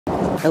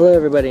Hello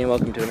everybody and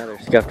welcome to another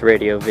Scuffed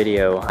Radio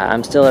video.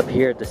 I'm still up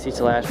here at the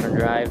Cecil Ashburn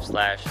Drive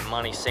 /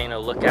 Monte Sano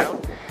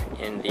Lookout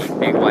in the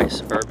big white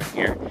Suburban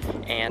here,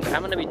 and I'm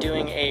going to be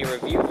doing a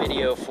review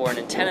video for an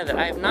antenna that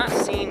I have not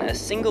seen a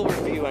single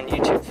review on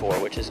YouTube for,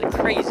 which is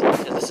crazy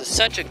because this is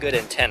such a good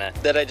antenna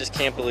that I just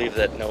can't believe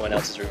that no one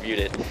else has reviewed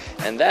it.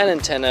 And that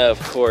antenna,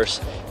 of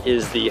course,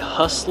 is the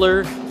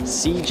Hustler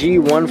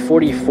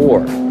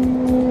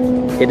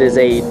CG-144. It is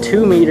a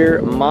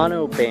 2-meter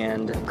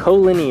monoband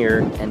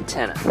collinear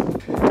antenna.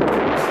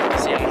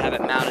 See, I have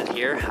it mounted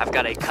here. I've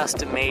got a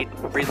custom-made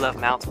Breedlove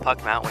Mounts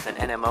puck mount with an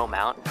NMO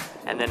mount,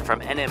 and then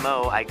from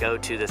NMO I go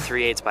to the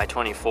 3/8 by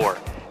 24.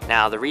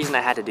 Now, the reason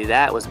I had to do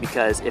that was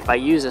because if I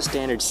use a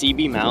standard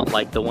CB mount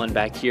like the one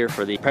back here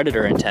for the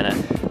Predator antenna,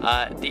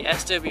 the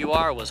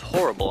SWR was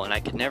horrible and I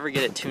could never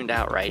get it tuned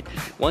out right.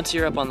 Once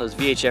you're up on those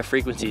VHF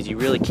frequencies, you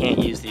really can't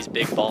use these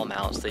big ball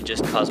mounts. They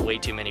just cause way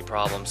too many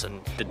problems,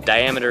 and the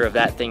diameter of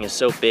that thing is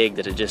so big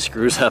that it just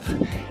screws up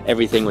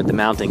everything with the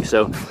mounting.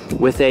 So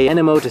with a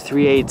NMO to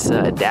 3/8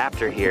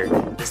 adapter here,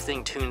 this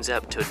thing tunes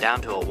up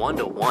down to a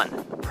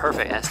 1:1.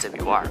 Perfect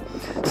SWR.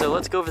 So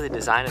let's go over the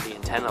design of the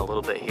antenna a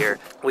little bit here.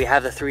 We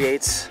have the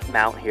 3/8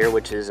 mount here,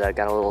 which is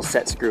got a little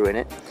set screw in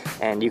it,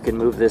 and you can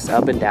move this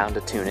up and down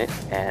to tune it,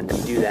 and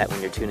you do that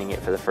when you're tuning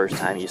it for the first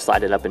time. You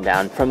slide it up and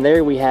down. From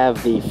there we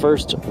have the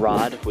first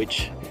rod,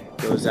 which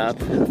goes up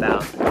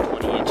about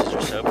 20 inches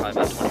or so, probably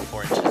about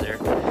 24 inches there.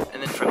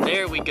 And then from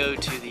there we go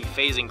to the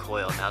phasing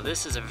coil. Now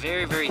this is a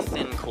very, very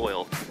thin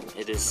coil.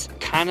 It is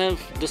kind of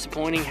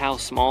disappointing how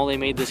small they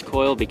made this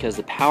coil because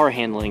the power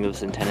handling of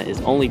this antenna is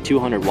only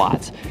 200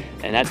 watts.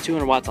 And that's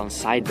 200 watts on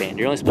sideband.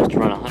 You're only supposed to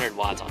run 100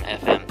 watts on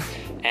FM.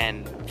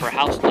 And for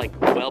how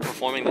well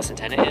performing this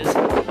antenna is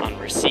on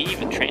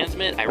receive and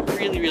transmit, I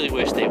really, really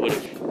wish they would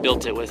have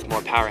built it with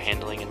more power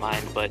handling in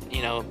mind. But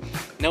you know,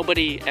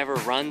 nobody ever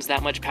runs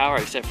that much power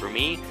except for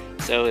me,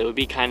 so it would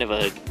be kind of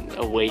a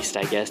waste,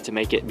 I guess, to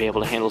make it be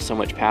able to handle so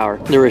much power.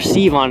 The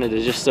receive on it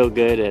is just so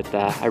good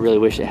that I really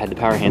wish it had the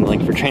power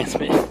handling for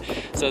transmit.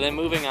 So then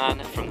moving on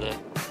from the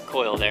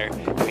coil there,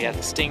 we have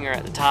the stinger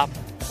at the top,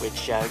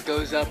 which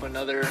goes up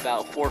another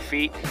about 4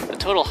 feet. The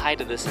total height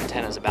of this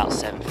antenna is about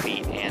 7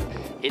 feet, and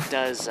it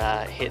does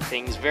hit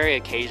things very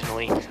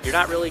occasionally. You're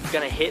not really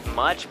gonna hit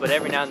much, but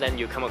every now and then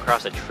you come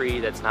across a tree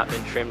that's not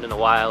been trimmed in a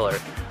while, or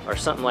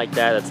something like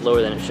that that's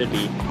lower than it should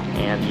be,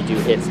 and you do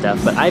hit stuff.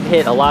 But I've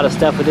hit a lot of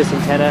stuff with this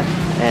antenna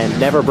and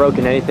never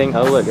broken anything.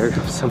 Oh look, there's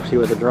somebody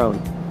with a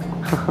drone.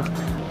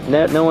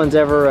 No one's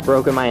ever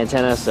broken my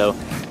antenna, so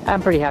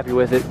I'm pretty happy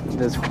with it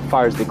as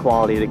far as the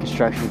quality of the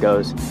construction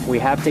goes. We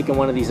have taken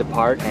one of these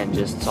apart and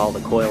just saw the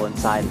coil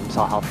inside and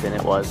saw how thin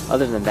it was.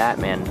 Other than that,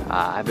 man,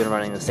 I've been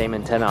running the same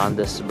antenna on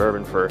this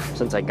Suburban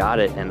since I got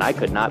it, and I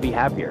could not be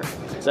happier.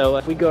 So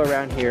if we go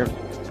around here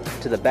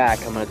to the back,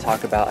 I'm going to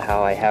talk about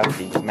how I have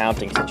the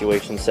mounting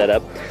situation set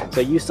up.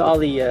 So you saw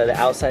the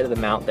outside of the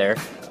mount there.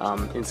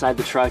 Inside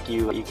the truck,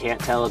 you can't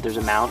tell if there's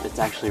a mount. It's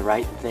actually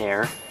right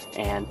there.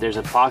 And there's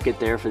a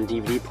pocket there for the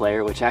DVD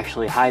player, which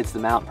actually hides the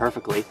mount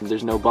perfectly.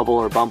 There's no bubble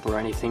or bump or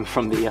anything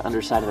from the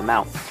underside of the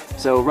mount.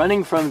 So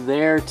running from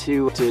there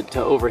to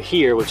over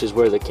here, which is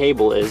where the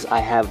cable is, I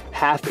have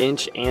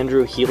 1/2-inch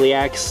Andrew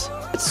Heliax.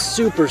 It's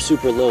super,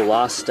 super low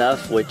loss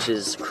stuff, which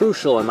is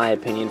crucial in my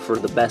opinion for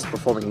the best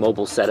performing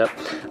mobile setup.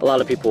 A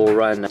lot of people will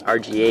run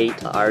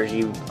RG8,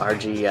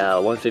 RG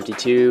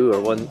 152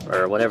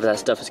 or whatever that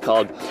stuff is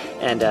called,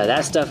 and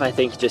that stuff I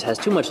think just has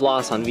too much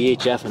loss on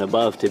VHF and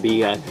above to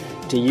be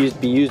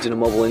used in a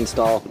mobile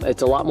install.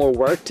 It's a lot more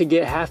work to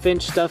get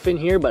 1/2-inch stuff in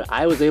here, but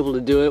I was able to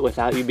do it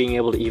without you being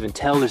able to even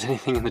tell there's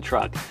anything in the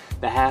truck.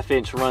 The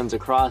 1/2-inch runs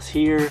across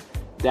here,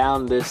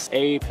 down this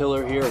A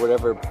pillar here,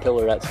 whatever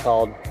pillar that's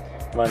called,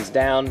 runs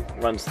down,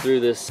 runs through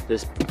this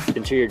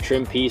interior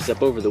trim piece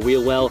up over the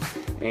wheel well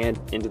and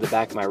into the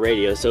back of my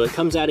radio. So it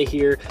comes out of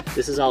here.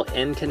 This is all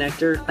N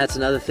connector. That's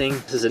another thing.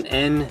 This is an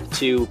N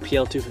to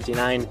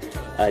PL259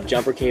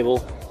 jumper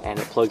cable, and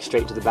it plugs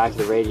straight to the back of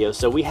the radio.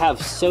 So we have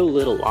so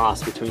little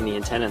loss between the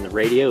antenna and the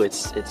radio.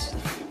 It's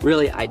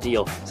really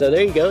ideal. So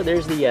there you go.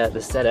 There's the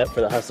setup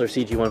for the Hustler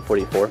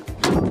CG-144.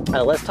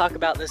 Let's talk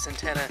about this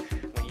antenna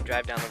when you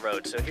drive down the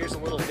road. So here's a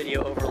little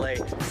video overlay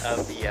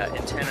of the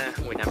antenna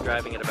when I'm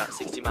driving at about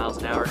 60 miles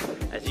an hour.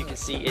 As you can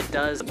see, it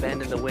does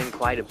bend in the wind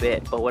quite a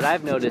bit, but what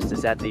I've noticed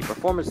is that the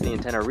performance of the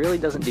antenna really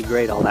doesn't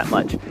degrade all that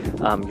much.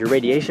 Your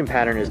radiation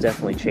pattern has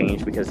definitely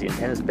changed because the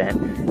antenna's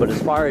bent, but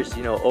as far as,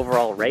 you know,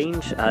 overall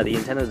range, the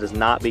antenna does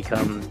not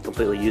become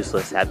completely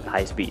useless at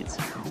high speeds.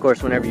 Of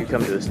course, whenever you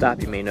come to a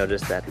stop, you may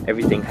notice that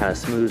everything kind of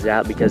smooths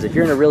out, because if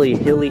you're in a really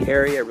hilly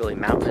area, really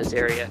mountainous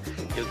area,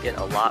 you'll get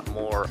a lot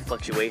more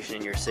fluctuation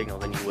in your signal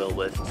than you will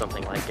with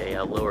something like a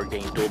lower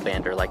gain dual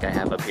bander like I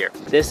have up here.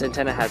 This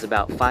antenna has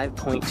about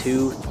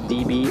 5.2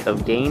 dB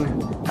of gain.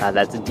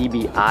 That's a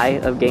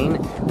dBi of gain,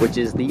 which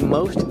is the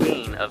most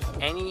gain of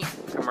any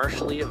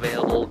commercially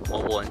available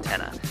mobile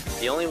antenna.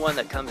 The only one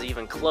that comes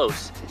even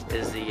close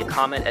is the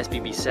Comet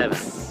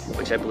SBB7,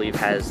 which I believe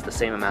has the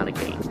same amount of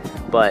gain.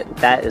 But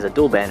that is a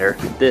dual bander,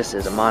 this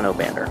is a mono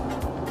bander.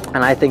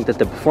 And I think that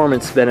the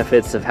performance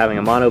benefits of having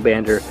a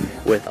monobander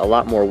with a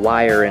lot more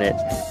wire in it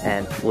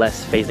and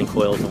less phasing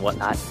coils and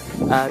whatnot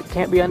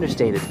can't be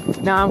understated.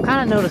 Now I'm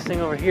kind of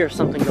noticing over here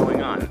something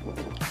going on,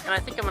 and I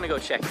think I'm gonna go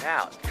check it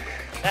out.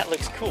 That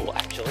looks cool,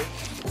 actually.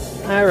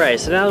 All right,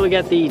 so now that we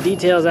got the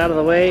details out of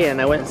the way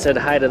and I went and said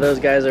hi to those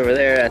guys over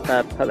there, I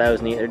thought that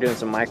was neat. They're doing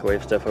some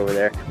microwave stuff over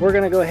there. We're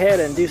gonna go ahead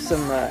and do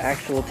some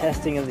actual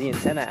testing of the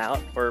antenna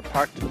out. We're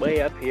parked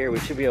way up here. We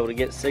should be able to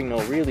get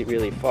signal really,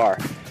 really far.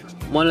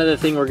 One other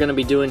thing we're gonna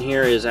be doing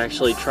here is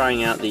actually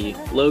trying out the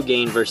low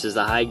gain versus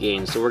the high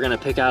gain. So we're gonna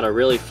pick out a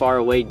really far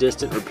away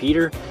distant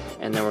repeater,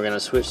 and then we're gonna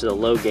switch to the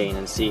low gain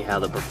and see how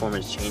the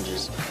performance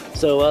changes.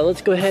 So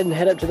let's go ahead and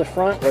head up to the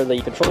front where the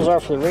controls are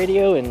for the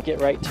radio and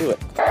get right to it.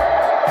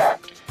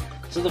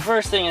 So the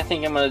first thing I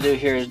think I'm gonna do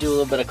here is do a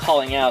little bit of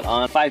calling out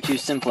on 5.2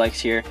 simplex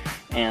here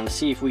and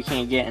see if we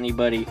can't get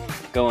anybody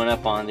going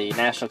up on the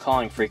national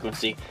calling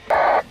frequency.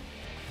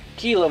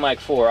 Kilo Mike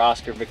 4,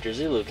 Oscar Victor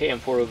Zulu,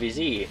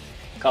 KM4OVZ,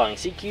 calling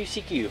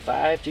CQ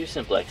 5.2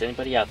 simplex.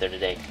 Anybody out there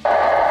today?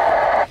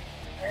 Yeah,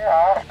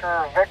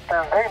 Oscar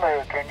Victor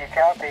Zulu, can you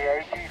copy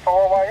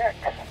AG4YX?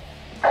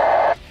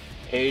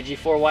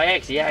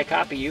 AG4YX, yeah, I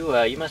copy you.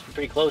 You must be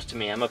pretty close to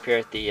me. I'm up here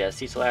at the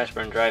Cecil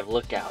Ashburn Drive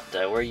lookout.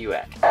 Where are you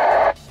at?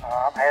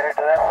 I'm headed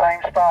to that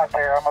same spot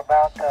there. I'm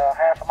about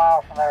half a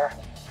mile from there.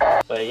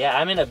 But yeah,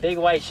 I'm in a big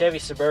white Chevy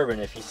Suburban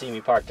if you see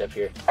me parked up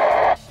here.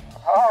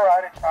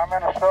 Alrighty, I'm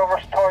in a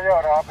silver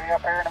Toyota. I'll be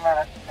up here in a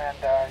minute. And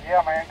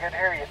yeah, man, good to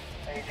hear you.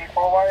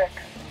 AG4YX.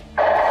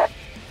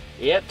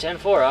 Yep,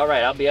 10-4. All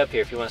right, I'll be up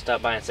here if you want to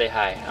stop by and say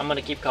hi. I'm going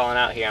to keep calling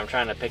out here. I'm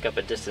trying to pick up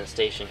a distant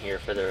station here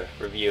for the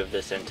review of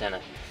this antenna.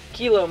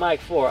 Kilo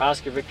Mike 4,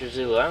 Oscar Victor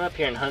Zulu. I'm up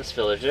here in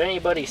Huntsville. Is there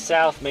anybody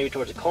south, maybe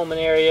towards the Coleman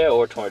area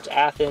or towards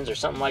Athens or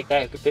something like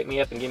that, who could pick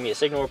me up and give me a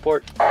signal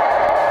report?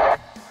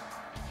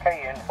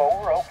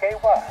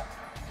 KN4OKY.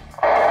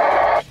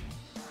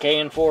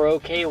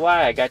 KN4OKY.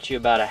 I got you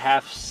about a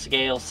half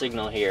scale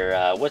signal here.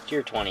 What's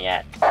your 20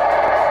 at?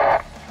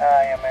 I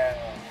am in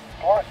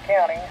Blount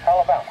County,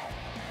 Alabama.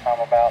 I'm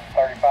about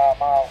 35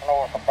 miles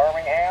north of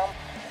Birmingham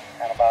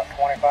and about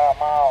 25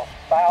 miles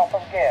south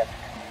of Gadsden.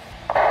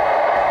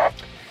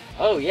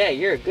 Oh yeah,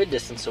 you're a good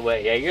distance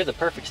away. Yeah, you're the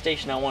perfect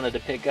station I wanted to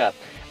pick up.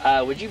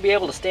 Would you be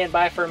able to stand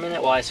by for a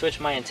minute while I switch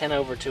my antenna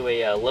over to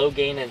a low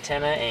gain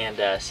antenna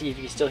and see if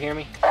you can still hear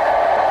me?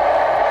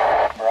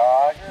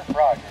 Roger,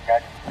 roger.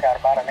 Got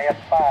about an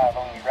S5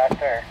 on you right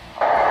there.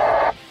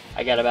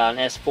 I got about an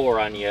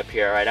S4 on you up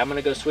here. All right, I'm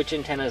gonna go switch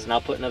antennas and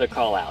I'll put another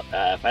call out.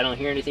 If I don't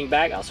hear anything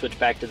back, I'll switch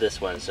back to this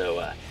one.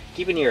 So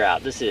keep an ear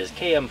out. This is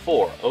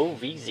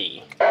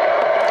KM4OVZ.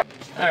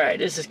 All right,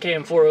 this is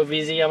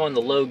KM4OVZ. I'm on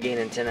the low gain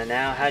antenna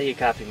now. How do you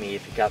copy me,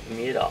 if you copy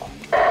me at all?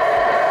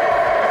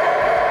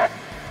 I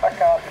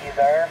copy you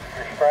there.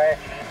 You're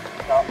scratchy.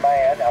 Not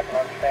bad. I can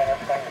understand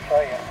everything you're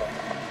saying, but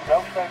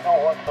no signal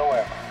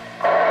whatsoever.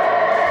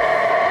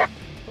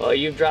 Well,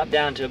 you've dropped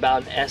down to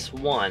about an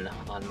S1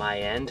 on my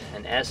end,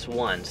 an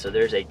S1. So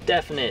there's a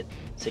definite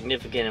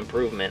significant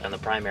improvement on the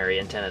primary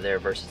antenna there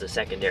versus the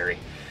secondary.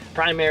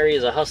 Primary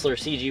is a Hustler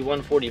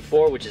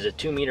CG-144, which is a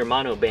 2-meter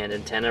monoband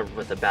antenna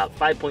with about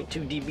 5.2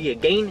 dB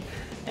of gain.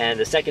 And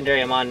the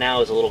secondary I'm on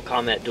now is a little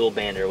Comet dual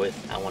bander with,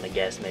 I want to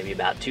guess, maybe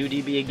about 2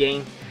 dB of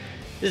gain.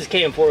 This is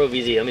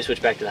KM4OVZ. Let me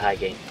switch back to the high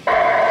gain. Roger,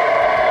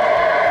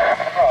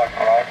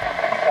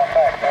 come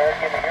back there,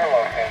 give me your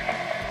location.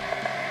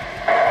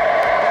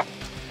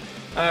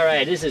 All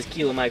right, this is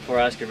Kilo Mike 4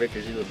 Oscar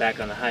Victor Zulu back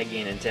on the high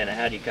gain antenna.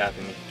 How do you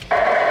copy me?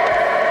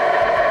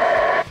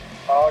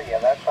 Oh yeah,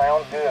 that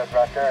sounds good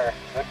right there.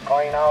 Good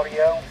clean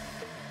audio.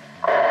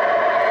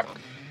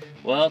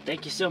 Well,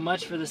 thank you so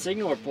much for the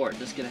signal report.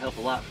 This is gonna help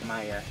a lot for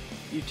my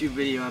YouTube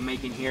video I'm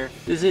making here.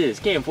 This is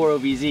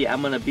KM4OVZ.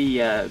 I'm gonna be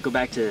go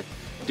back to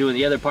doing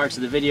the other parts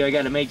of the video I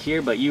gotta make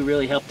here, but you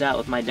really helped out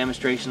with my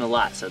demonstration a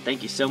lot, so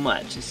thank you so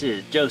much. This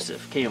is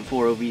Joseph,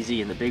 KM4OVZ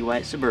in the big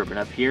white Suburban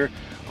up here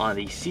on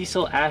the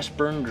Cecil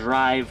Ashburn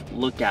Drive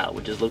lookout,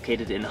 which is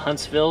located in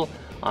Huntsville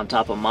on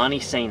top of Monte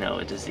Sano.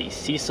 It is the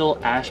Cecil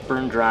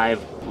Ashburn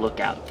Drive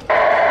lookout.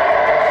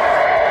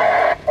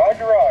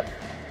 Roger, roger.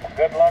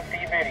 Good luck to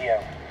your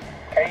video.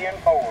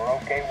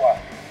 KN4OKY.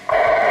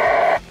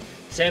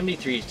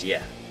 73's,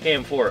 yeah.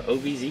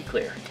 KM4OVZ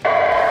clear.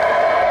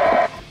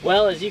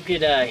 Well, as you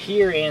could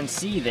hear and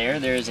see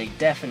there's a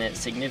definite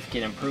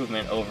significant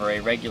improvement over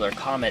a regular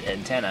Comet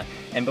antenna.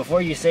 And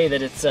before you say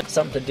that it's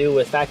something to do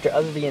with factor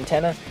other than the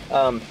antenna,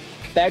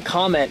 that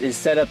Comet is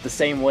set up the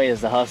same way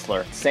as the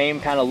Hustler. Same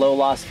kind of low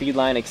loss feed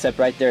line, except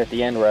right there at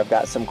the end where I've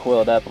got some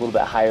coiled up, a little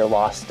bit higher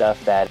loss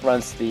stuff that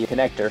runs the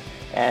connector.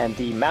 And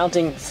the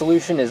mounting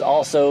solution is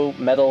also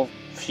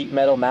sheet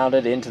metal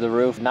mounted into the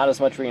roof. Not as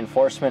much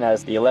reinforcement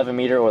as the 11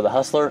 meter or the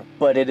Hustler,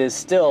 but it is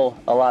still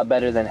a lot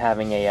better than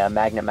having a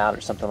magnet mount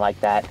or something like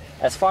that.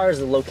 As far as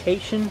the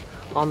location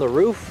on the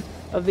roof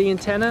of the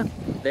antenna,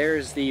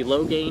 there's the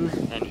low gain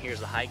and here's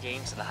the high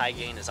gain. So the high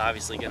gain is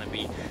obviously going to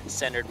be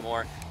centered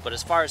more, but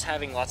as far as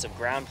having lots of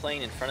ground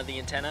plane in front of the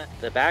antenna,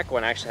 the back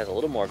one actually has a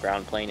little more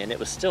ground plane, and it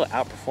was still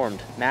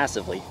outperformed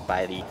massively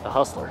by the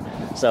Hustler.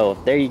 So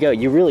there you go.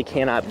 You really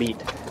cannot beat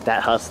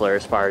that Hustler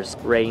as far as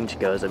range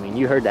goes. I mean,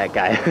 you heard that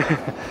guy.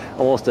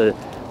 Almost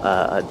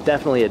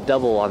definitely a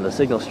double on the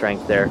signal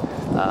strength there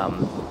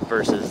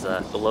versus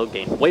the low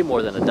gain. Way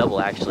more than a double,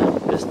 actually.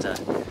 Just, I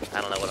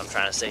don't know what I'm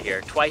trying to say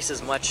here. Twice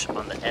as much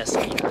on the S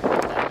meter, if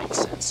that makes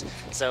sense.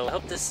 So I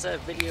hope this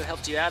video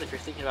helped you out. If you're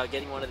thinking about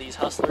getting one of these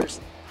Hustlers,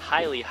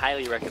 highly,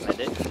 highly recommend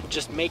it.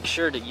 Just make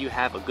sure that you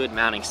have a good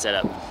mounting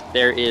setup.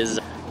 There is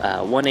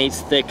 1/8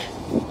 thick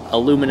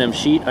aluminum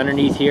sheet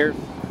underneath here.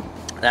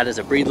 That is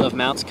a Breedlove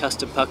Mounts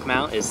custom puck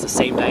mount. It's the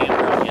same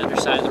diameter on the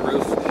underside of the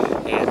roof,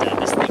 and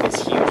this thing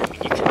is huge. I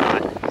mean, you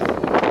cannot.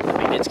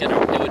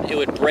 I mean, it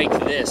would break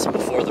this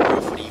before the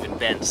roof would even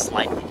bend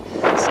slightly.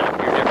 So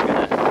you're never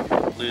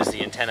gonna lose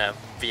the antenna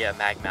via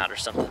mag mount or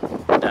something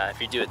if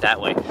you do it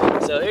that way.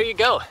 So there you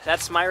go.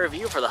 That's my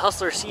review for the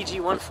Hustler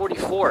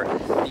CG-144,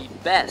 the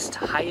best,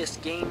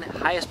 highest gain,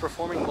 highest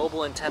performing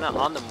mobile antenna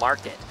on the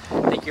market.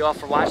 Thank you all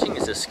for watching.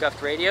 This is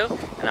Scuffed Radio,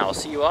 and I will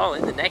see you all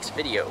in the next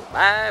video.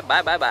 Bye,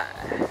 bye, bye, bye.